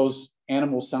don't know if those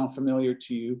animals sound familiar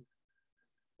to you.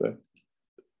 The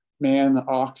man, the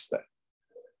ox. That.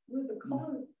 With the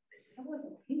colors, that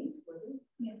wasn't paint, was it?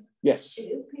 Yes. Yes. It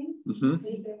is paint? Mm-hmm.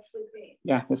 It's actually paint.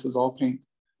 Yeah, this is all paint.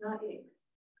 Not ink.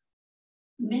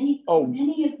 Many of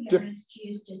the artists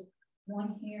use just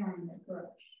one hair on the brush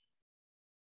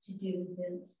to do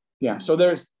the. Yeah, so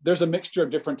there's a mixture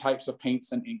of different types of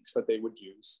paints and inks that they would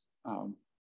use,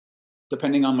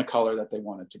 depending on the color that they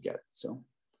wanted to get. So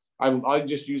I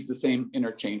just use the same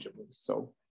interchangeably.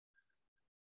 So,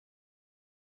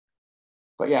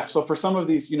 but yeah, so for some of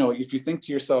these, if you think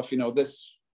to yourself,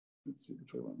 this, let's see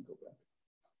which way I want to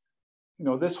go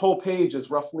back. This whole page is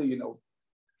roughly,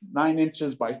 9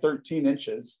 inches by 13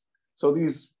 inches. So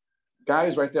these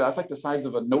guys right there, that's like the size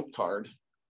of a note card.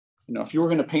 If you were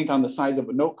going to paint on the size of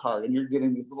a note card and you're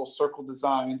getting these little circle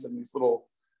designs and these little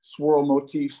swirl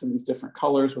motifs and these different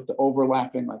colors with the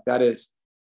overlapping, like that is,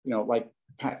 like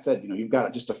Pat said, you've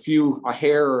got just a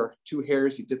hair or 2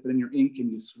 hairs, you dip it in your ink and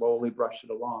you slowly brush it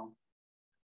along.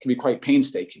 It can be quite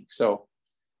painstaking. So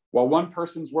while one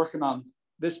person's working on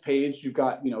this page, you've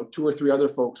got, 2 or 3 other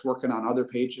folks working on other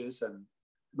pages and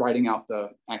writing out the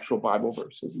actual Bible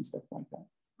verses and stuff like that.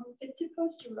 It's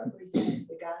supposed to represent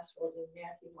the Gospels in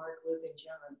Matthew, Mark, Luke, and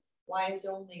John. Why is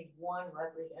only one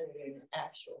represented in an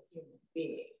actual human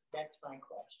being? That's my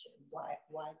question. Why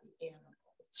the animals?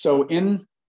 So in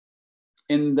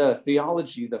the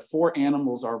theology, the 4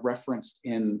 animals are referenced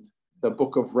in the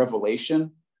book of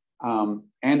Revelation, and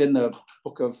in the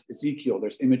book of Ezekiel.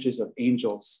 There's images of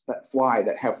angels that fly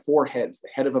that have 4 heads: the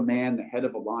head of a man, the head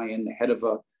of a lion, the head of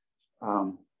a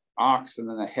ox, and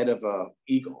then the head of a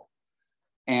eagle.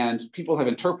 And people have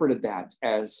interpreted that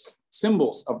as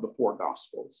symbols of the 4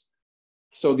 Gospels.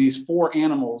 So these 4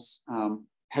 animals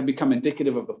have become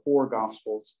indicative of the 4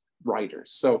 Gospels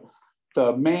writers. So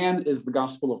the man is the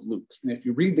Gospel of Luke. And if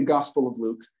you read the Gospel of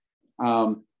Luke,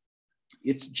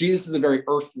 Jesus is a very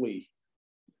earthly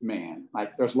man.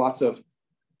 Like there's lots of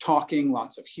talking,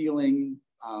 lots of healing,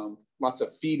 lots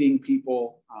of feeding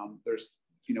people. There's,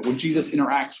 when Jesus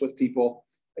interacts with people,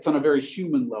 it's on a very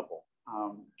human level.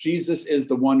 Jesus is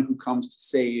the one who comes to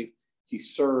save. He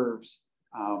serves.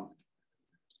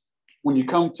 When you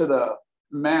come to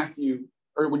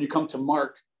when you come to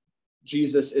Mark,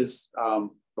 Jesus is the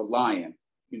lion.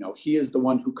 He is the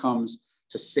one who comes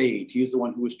to save. He is the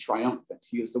one who is triumphant.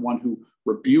 He is the one who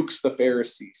rebukes the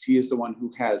Pharisees. He is the one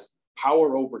who has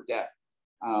power over death.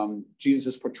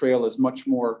 Jesus' portrayal is much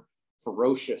more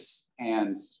ferocious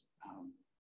and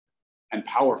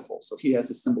powerful. So he has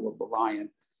the symbol of the lion.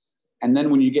 And then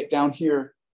when you get down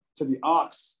here to the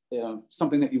ox,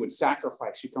 something that you would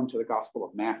sacrifice, you come to the Gospel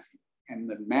of Matthew. And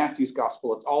in Matthew's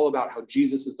Gospel, it's all about how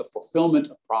Jesus is the fulfillment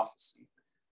of prophecy.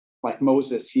 Like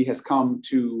Moses, he has come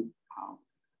to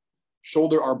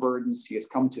shoulder our burdens. He has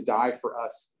come to die for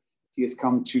us. He has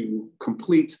come to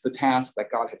complete the task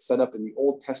that God had set up in the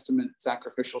Old Testament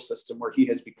sacrificial system, where he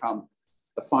has become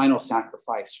the final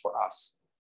sacrifice for us.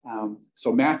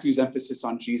 So Matthew's emphasis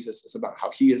on Jesus is about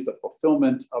how he is the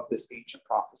fulfillment of this ancient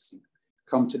prophecy,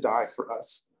 come to die for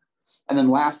us. And then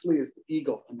lastly is the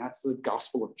eagle, and that's the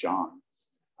Gospel of John.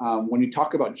 When you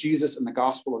talk about Jesus in the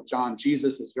Gospel of John,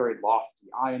 Jesus is very lofty.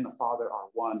 I and the Father are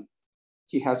one.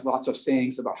 He has lots of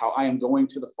sayings about how I am going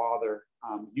to the Father.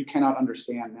 You cannot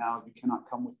understand now. You cannot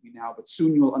come with me now, but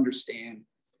soon you will understand.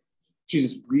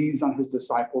 Jesus breathes on his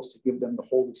disciples to give them the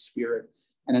Holy Spirit.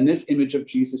 And in this image of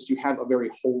Jesus, you have a very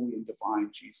holy and divine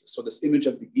Jesus. So this image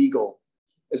of the eagle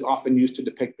is often used to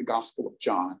depict the Gospel of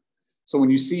John. So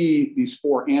when you see these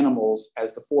four animals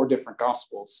as the four different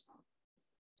Gospels,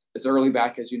 as early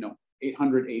back as,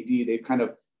 800 AD, they've kind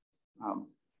of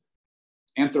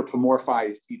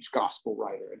anthropomorphized each Gospel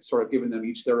writer and sort of given them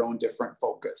each their own different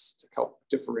focus to help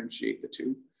differentiate the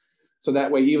two. So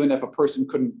that way, even if a person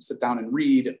couldn't sit down and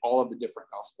read all of the different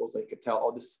Gospels, they could tell,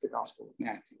 oh, this is the Gospel of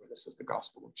Matthew, or this is the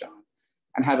Gospel of John,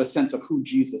 and have a sense of who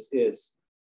Jesus is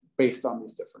based on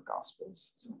these different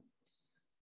Gospels. So,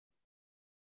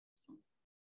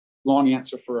 long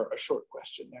answer for a short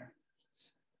question there.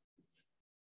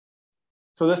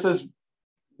 So this is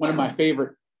one of my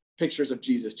favorite pictures of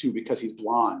Jesus too, because he's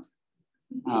blonde.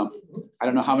 I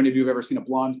don't know how many of you have ever seen a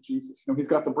blonde Jesus. He's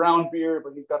got the brown beard,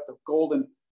 but he's got the golden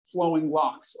flowing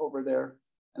locks over there.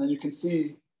 And then you can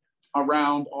see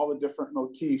around all the different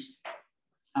motifs.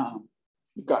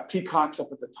 You've got peacocks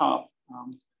up at the top.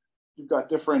 You've got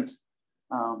different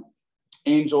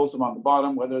angels on the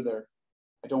bottom, whether they're,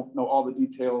 I don't know all the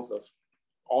details of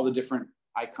all the different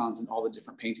icons and all the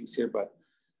different paintings here, but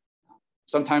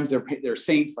sometimes they're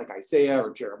saints like Isaiah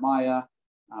or Jeremiah.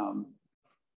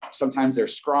 Sometimes they're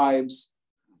scribes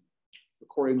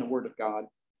recording the word of God.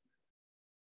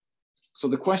 So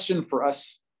the question for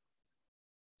us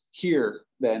here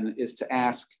then is to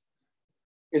ask,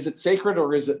 is it sacred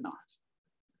or is it not?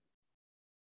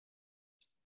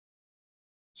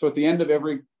 So at the end of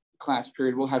every class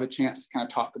period, we'll have a chance to kind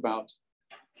of talk about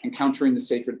encountering the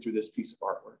sacred through this piece of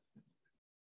artwork.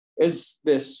 Is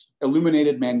this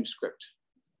illuminated manuscript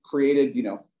created,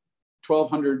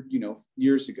 1,200,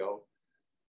 years ago,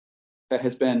 that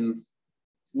has been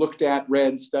looked at,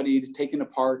 read, studied, taken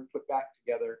apart, put back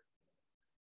together,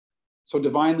 so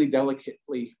divinely,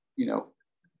 delicately,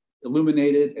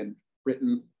 illuminated and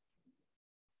written?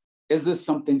 Is this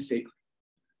something sacred?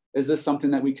 Is this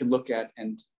something that we can look at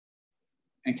and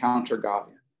encounter God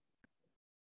in?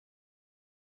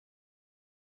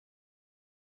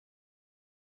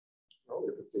 Well,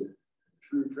 if it's a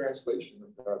true translation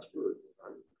of God's word,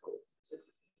 I would call it sacred,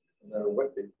 no matter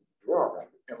what they draw on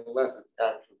it, unless it's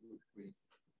absolutely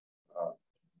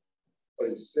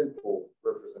a sinful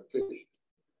representation,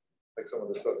 like some of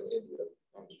the stuff in India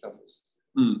on the temples.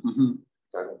 Mm-hmm.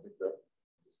 I don't think that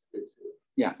fits here.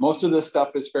 Yeah, most of this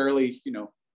stuff is fairly,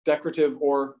 decorative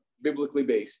or biblically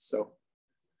based. So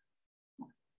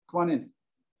come on in.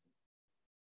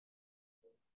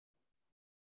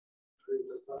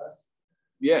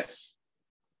 Yes.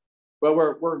 Well,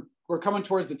 we're coming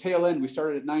towards the tail end. We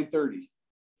started at 9:30.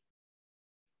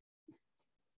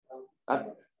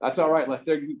 That's all right. Let's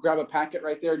grab a packet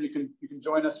right there, and you can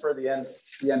join us for the end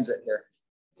bit here.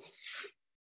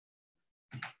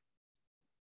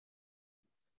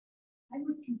 I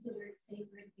would consider it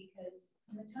sacred because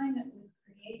from the time it was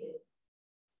created,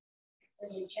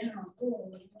 as a general rule,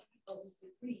 the people who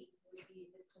could read would be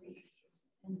the priests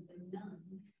and the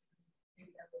nuns and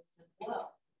others as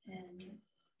well. And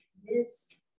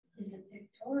this is a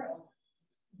pictorial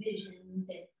vision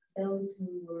that those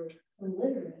who were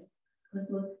illiterate could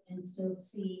look and still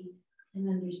see and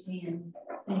understand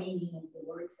the meaning of the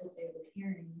words that they were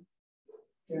hearing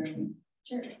during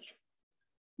church.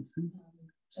 Mm-hmm.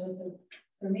 So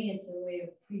for me, it's a way of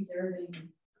preserving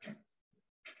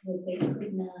what they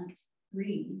could not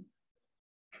read,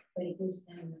 but it gives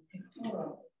them a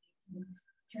pictorial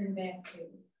turn back to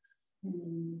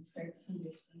and start to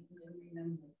understand and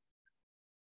remember.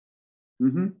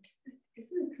 Mm-hmm.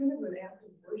 Isn't it kind of an act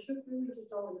of worship, really,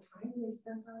 just all the time they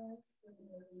spent on us and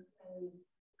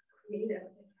creative? It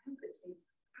had to take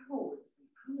hours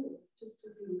and hours just to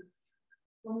do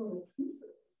one little piece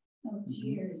of it. Oh, it's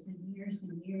years and years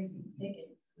and years and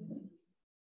decades.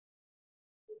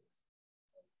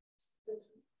 That's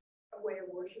a way of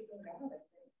worshiping God, I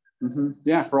think. Mm-hmm.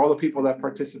 Yeah, for all the people that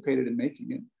participated in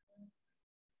making it.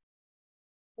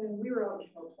 When we were out in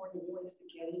California, we went to the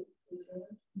Getty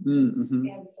Museum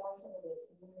and saw some of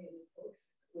those illuminated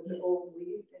books with the gold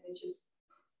leaf, and it's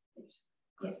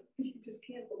you just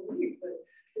can't believe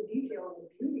the detail and the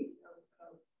beauty of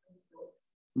those books.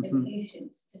 The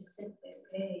patience to sit there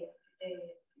day after day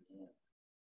after day.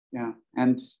 Yeah,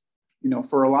 and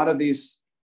for a lot of these,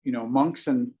 monks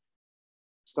and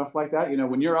stuff like that,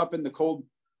 when you're up in the cold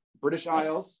British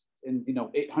Isles in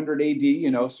 800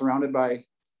 AD, surrounded by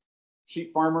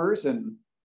sheep farmers and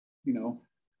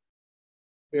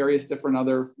various different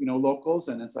other locals,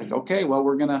 and it's like, okay, well,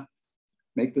 we're gonna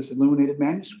make this illuminated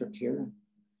manuscript here.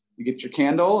 You get your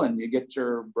candle and you get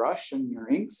your brush and your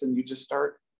inks, and you just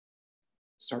start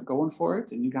going for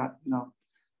it. And you got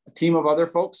a team of other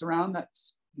folks around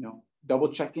that's double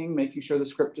checking, making sure the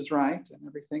script is right and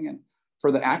everything. And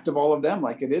for the act of all of them,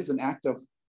 like, it is an act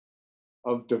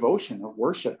of devotion, of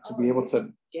worship, to be able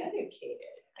to dedicated.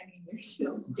 I mean, there's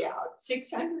no doubt.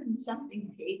 600 and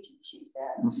something pages, she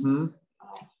said. Mm-hmm.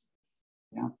 Oh.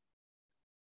 Yeah.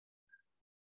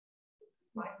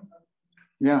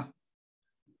 Yeah.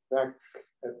 Back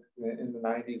in the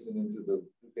 90s and into the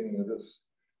beginning of this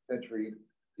century,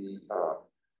 the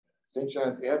St.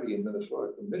 John's Abbey in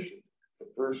Minnesota commissioned the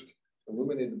first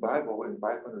illuminated Bible in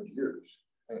 500 years.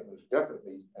 And it was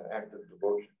definitely an act of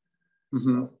devotion.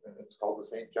 Mm-hmm. And it's called the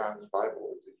St. John's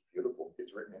Bible. It's beautiful.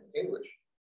 It's written in English.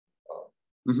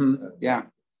 Yeah.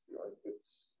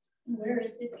 Where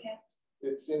is it kept?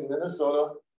 It's in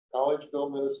Minnesota,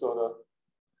 Collegeville, Minnesota,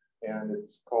 and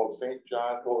it's called St.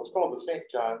 John. Well, it's called the St.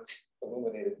 John's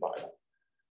Illuminated Bible.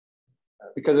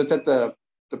 Because it's at the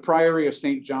Priory of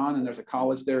St. John, and there's a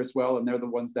college there as well, and they're the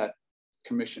ones that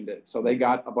commissioned it. So they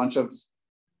got a bunch of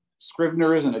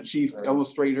scriveners and a chief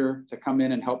illustrator to come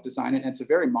in and help design it. And it's a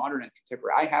very modern and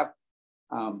contemporary. I have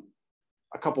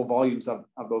a couple volumes of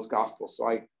those Gospels, so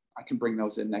I can bring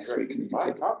those in next week. And you can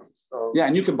take copies. So yeah,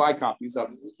 and you can buy copies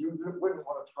of. You wouldn't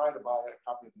want to try to buy a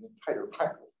copy of the entire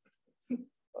Bible.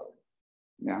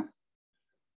 Yeah.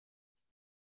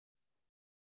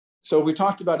 So we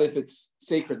talked about if it's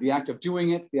sacred, the act of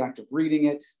doing it, the act of reading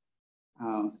it,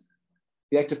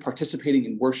 the act of participating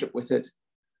in worship with it,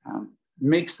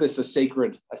 makes this a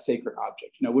sacred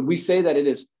object. Would we say that it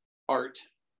is art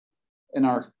in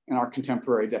our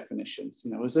contemporary definitions?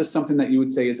 Is this something that you would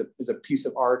say is a piece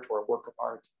of art or a work of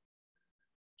art?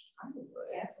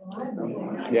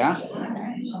 Yeah.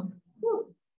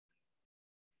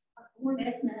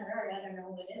 That's not art. I don't know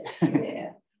what it is.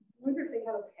 Yeah. I wonder if they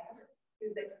have a pattern.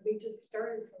 They just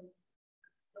started from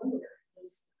nowhere.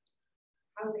 Just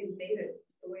how they made it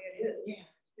the way it is.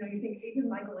 Yeah. You think even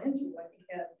Michelangelo, I think,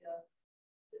 had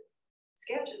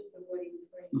sketches of what he was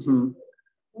going to do.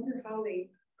 I wonder how they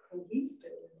cohesed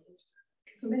it.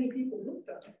 So many people looked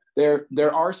on it.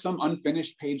 There are some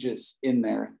unfinished pages in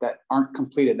there that aren't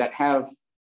completed, that have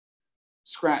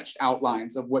scratched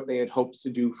outlines of what they had hoped to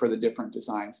do for the different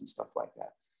designs and stuff like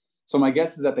that. So my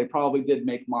guess is that they probably did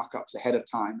make mock-ups ahead of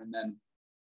time, and then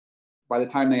by the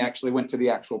time they actually went to the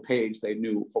actual page, they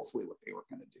knew hopefully what they were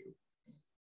going to do.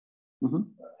 Mm-hmm.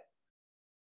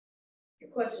 Your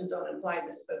questions don't imply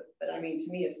this, but I mean,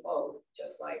 to me, it's both.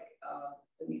 Just like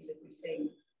the music we sing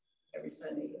every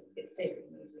Sunday, it's sacred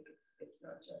music. It's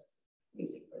not just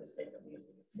music for the sake of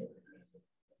music. It's sacred music.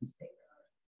 It's sacred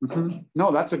art. Mm-hmm.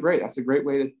 No, that's a great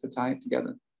way to tie it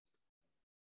together.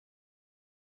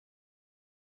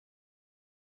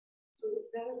 So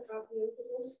is that a copy of the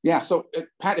book? Yeah. So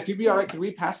Pat, if you'd be all right, could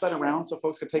we pass that around so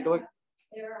folks could take a look?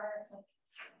 There are.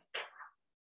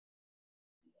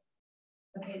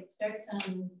 Okay, it starts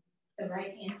on the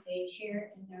right-hand page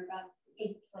here, and there are about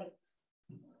 8 plates.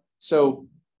 So,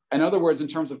 in other words, in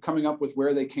terms of coming up with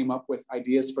where they came up with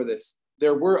ideas for this,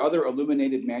 there were other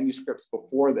illuminated manuscripts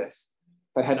before this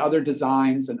that had other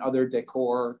designs and other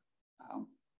decor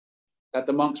that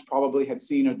the monks probably had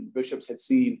seen, or the bishops had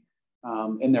seen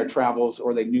in their travels,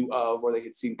 or they knew of, or they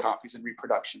had seen copies and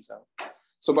reproductions of.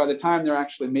 So by the time they're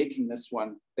actually making this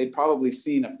one, they'd probably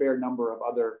seen a fair number of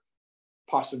other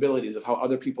possibilities of how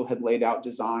other people had laid out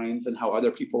designs and how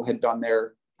other people had done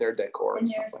their decor. And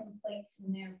there are some plates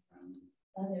in there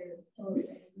from other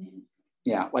illustrated manuscripts.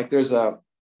 Yeah, like there's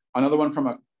another one from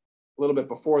a little bit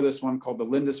before this one called the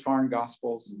Lindisfarne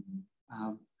Gospels,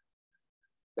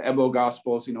 the Ebo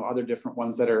Gospels, other different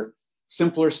ones that are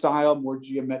simpler style, more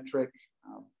geometric.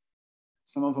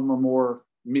 Some of them are more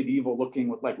medieval looking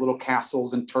with like little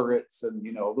castles and turrets and,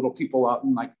 little people out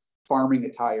in like farming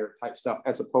attire type stuff,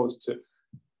 as opposed to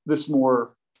this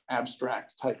more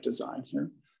abstract type design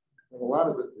here. And a lot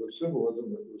of it was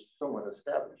symbolism that was somewhat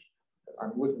established.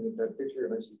 I'm looking at that picture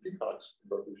and I see peacocks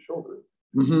above his shoulder.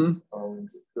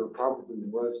 There probably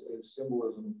was a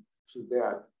symbolism to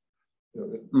that,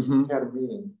 that had a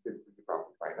meaning that you could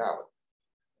probably find out.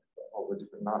 All the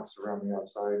different knots around the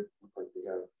outside look like they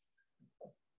have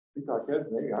peacock heads,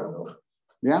 maybe, I don't know.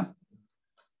 Yeah.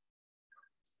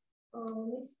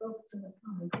 They spoke to the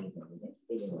common people. They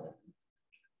speak in Latin.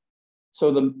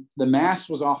 So the Mass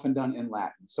was often done in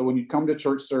Latin. So when you come to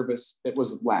church service, it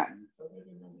was Latin. So they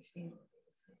didn't understand what they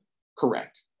were saying.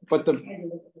 Correct. But the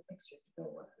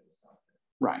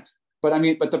right.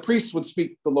 But the priests would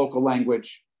speak the local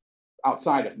language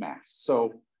outside of Mass.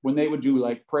 So when they would do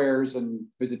like prayers and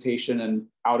visitation and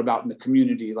out about in the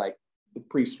community, like the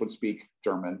priests would speak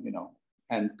German,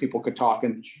 and people could talk,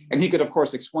 and he could of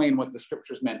course explain what the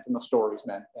scriptures meant and the stories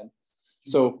meant. And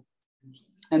so,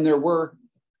 and there were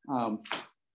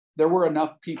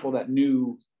enough people that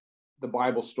knew the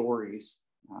Bible stories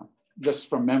just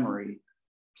from memory,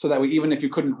 so that even if you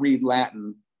couldn't read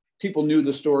Latin, people knew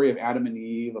the story of Adam and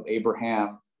Eve, of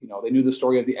Abraham. They knew the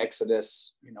story of the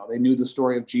Exodus. They knew the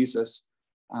story of Jesus,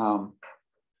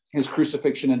 his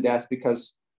crucifixion and death.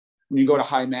 Because when you go to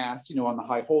High Mass, on the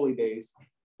High Holy Days,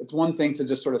 it's one thing to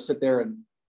just sort of sit there and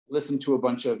listen to a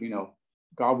bunch of,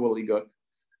 gobbledygook,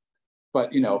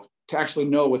 but to actually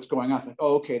know what's going on. It's like,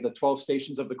 oh, okay, the 12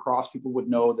 stations of the cross, people would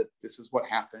know that this is what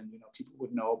happened. People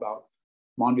would know about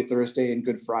Maundy Thursday and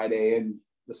Good Friday and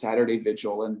the Saturday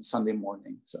Vigil and Sunday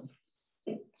morning.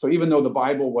 So even though the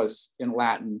Bible was in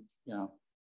Latin,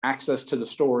 access to the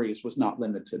stories was not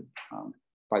limited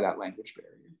by that language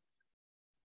barrier.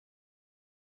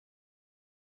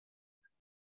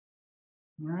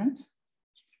 All right.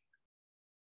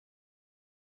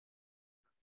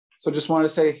 So just wanted to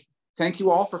say thank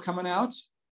you all for coming out.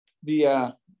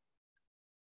 Let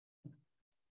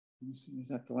me see, is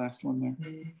that the last one there?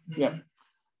 Yeah.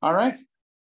 All right.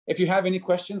 If you have any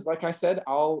questions, like I said,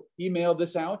 I'll email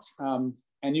this out,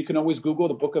 and you can always Google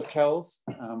the Book of Kells.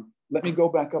 Let me go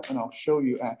back up and I'll show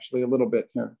you actually a little bit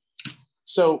here.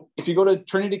 So if you go to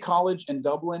Trinity College in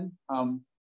Dublin,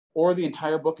 or the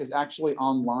entire book is actually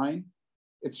online,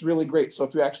 it's really great. So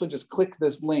if you actually just click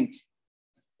this link,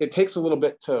 it takes a little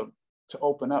bit to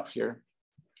open up here,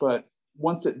 but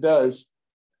once it does,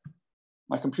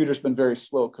 my computer's been very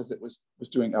slow because it was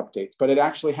doing updates, but it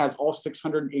actually has all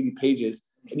 680 pages,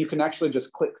 and you can actually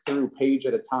just click through page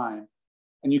at a time,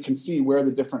 and you can see where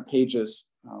the different pages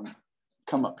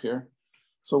come up here.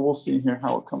 So we'll see here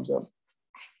how it comes up.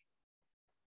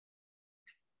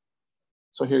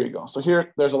 So here you go. So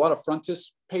here, there's a lot of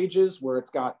frontis pages where it's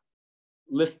got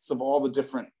lists of all the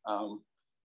different,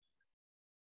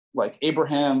 like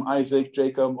Abraham, Isaac,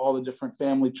 Jacob, all the different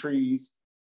family trees,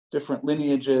 different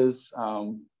lineages,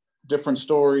 different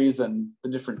stories, and the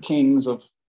different kings of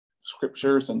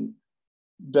scriptures and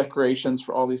decorations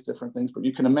for all these different things. But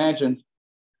you can imagine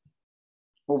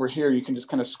over here, you can just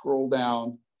kind of scroll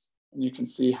down and you can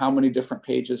see how many different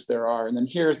pages there are. And then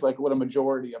here's like what a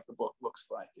majority of the book looks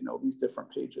like, these different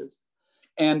pages.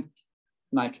 And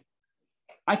like,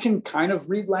 I can kind of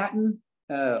read Latin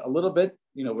a little bit,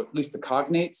 at least the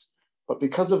cognates, but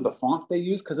because of the font they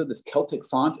use, because of this Celtic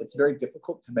font, it's very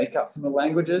difficult to make out some of the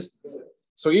languages.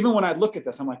 So even when I look at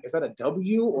this, I'm like, is that a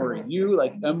W or a U?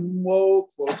 Like MWO?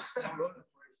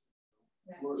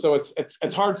 So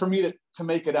it's hard for me to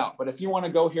make it out. But if you want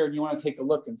to go here and you want to take a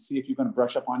look and see if you're going to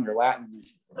brush up on your Latin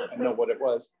and know what it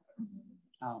was.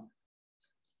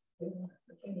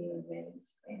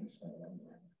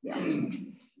 Yeah.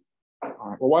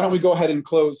 All right. Well, why don't we go ahead and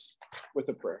close with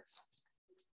a prayer.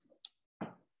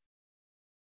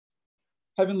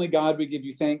 Heavenly God, we give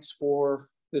you thanks for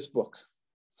this book,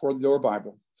 for your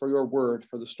Bible, for your word,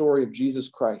 for the story of Jesus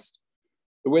Christ,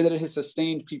 the way that it has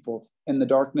sustained people in the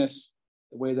darkness,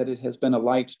 the way that it has been a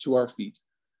light to our feet.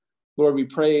 Lord, we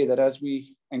pray that as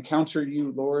we encounter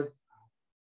you, Lord,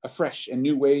 afresh in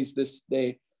new ways this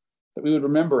day, that we would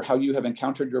remember how you have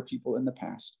encountered your people in the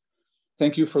past.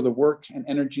 Thank you for the work and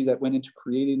energy that went into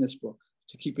creating this book,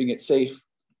 to keeping it safe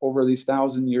over these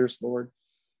 1,000 years, Lord,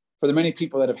 for the many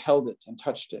people that have held it and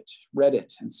touched it, read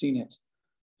it and seen it,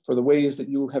 for the ways that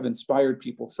you have inspired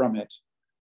people from it.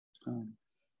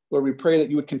 Lord, we pray that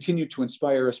you would continue to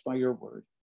inspire us by your word,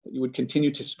 that you would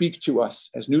continue to speak to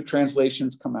us as new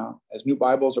translations come out, as new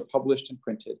Bibles are published and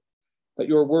printed, that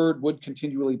your word would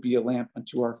continually be a lamp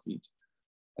unto our feet,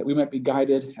 that we might be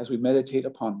guided as we meditate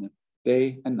upon them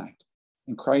day and night.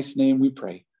 In Christ's name we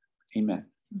pray. Amen.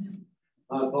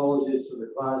 My apologies to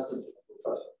the class.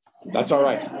 That's all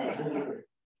right.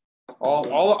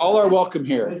 All are welcome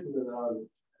here.